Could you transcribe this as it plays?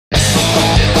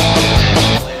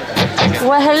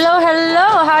Well,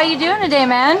 hello. How are you doing today,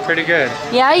 man? Pretty good.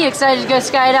 Yeah, you excited to go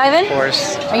skydiving? Of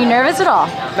course. Are you nervous at all?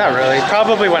 Not really.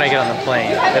 Probably when I get on the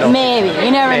plane. Maybe.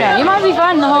 You never know. You might be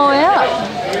fun the whole way up.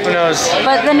 Who knows?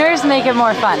 But the nerves make it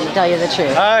more fun, to tell you the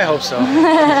truth. I hope so.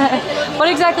 What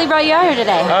exactly brought you out here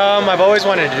today? I've always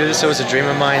wanted to do this. It was a dream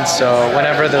of mine. So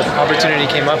whenever the opportunity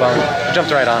came up, I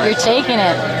jumped right on it. You're taking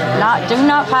it. Do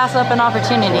not pass up an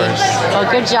opportunity. Well,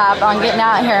 good job on getting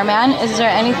out here, man. Is there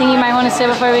anything you might want to say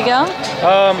before we go?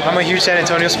 I'm a huge San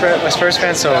Antonio Spurs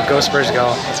fan, so go Spurs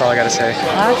go. That's all I gotta say.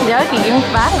 Okie dokie, give me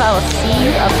 5. I will see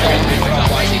you up there.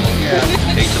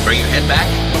 Okay, so bring your head back.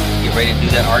 Get ready to do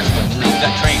that arch when you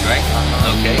got trained, right?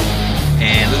 Okay.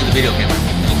 And look at the video camera.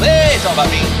 Hey, it's all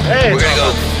about me. Hey, we're gonna go.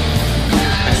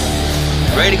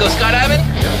 Ready to go skydiving?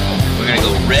 We're gonna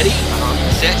go ready,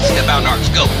 set, step out and arch.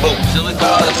 Go. Boom. So let's go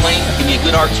out of the plane. Give me a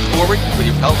good arch forward with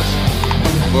your pelvis.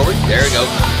 Forward. There we go.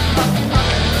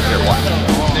 Here, watch.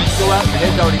 Then you go out, your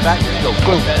head's already back. Just go.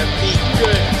 Boom. Better be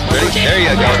good. Ready? There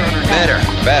you go. Better.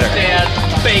 Dad,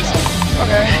 face.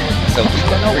 Okay. So keep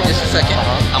that for just a second.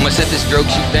 I'm gonna set this drogue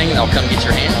chute thing and I'll come get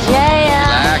your hands. Yeah.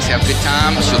 Relax, have a good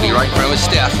time. She'll be right in front of us,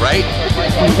 Steph, right?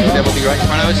 Steph will be right in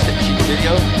front of us, shoot the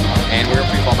video, and we're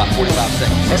gonna free fall about 45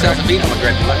 seconds. 6,000 feet, I'm gonna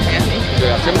grab your left hand, go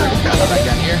out trimmer, grab that back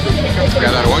down here,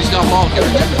 grab out a orange golf ball, get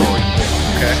her jumping forward.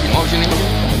 Okay. Motion in.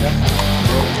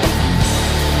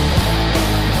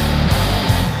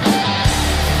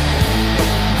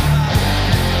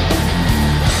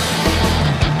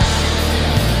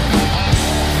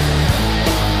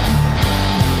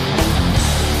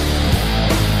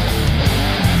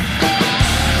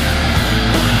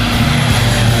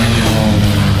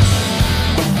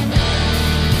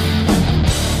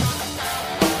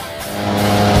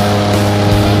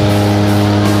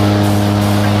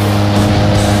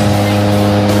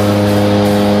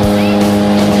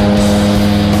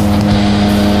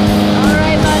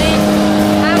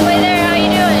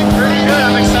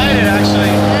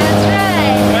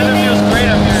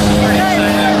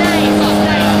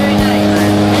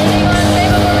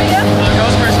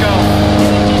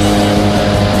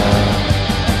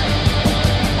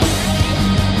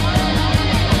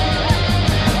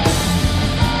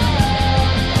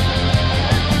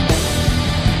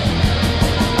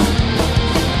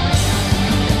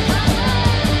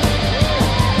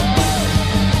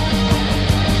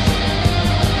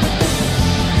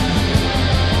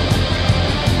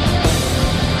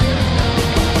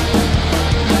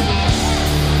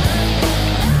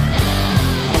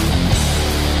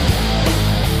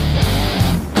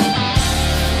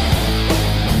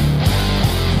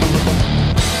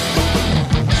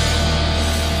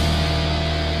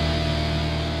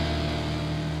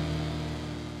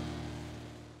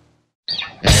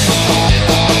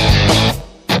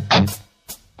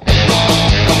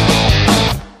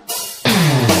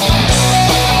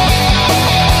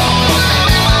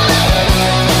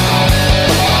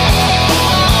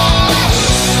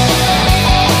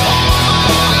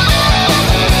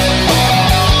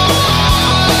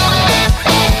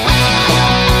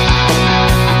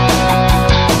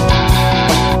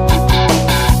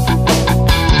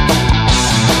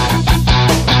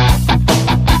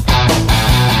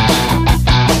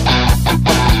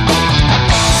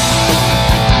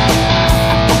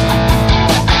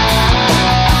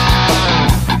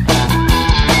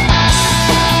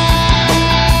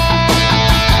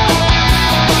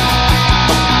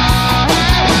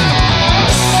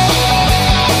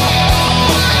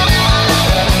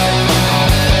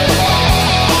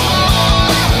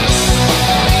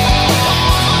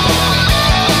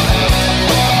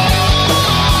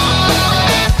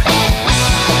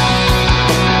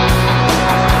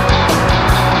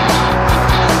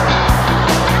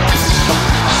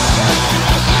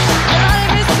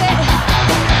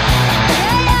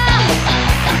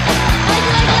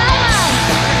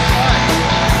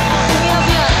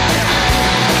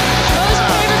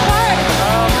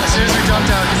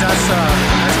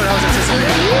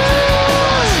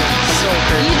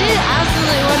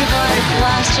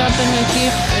 Jumping with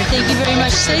you. Thank you very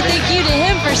much. Say thank you to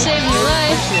him for saving your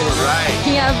life. All right.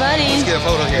 Yeah, buddy. Let's get a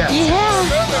photo here. Yeah.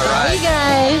 All right. Hey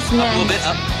guys. Up a little bit,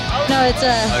 up. No,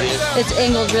 it's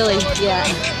angled really. Yeah.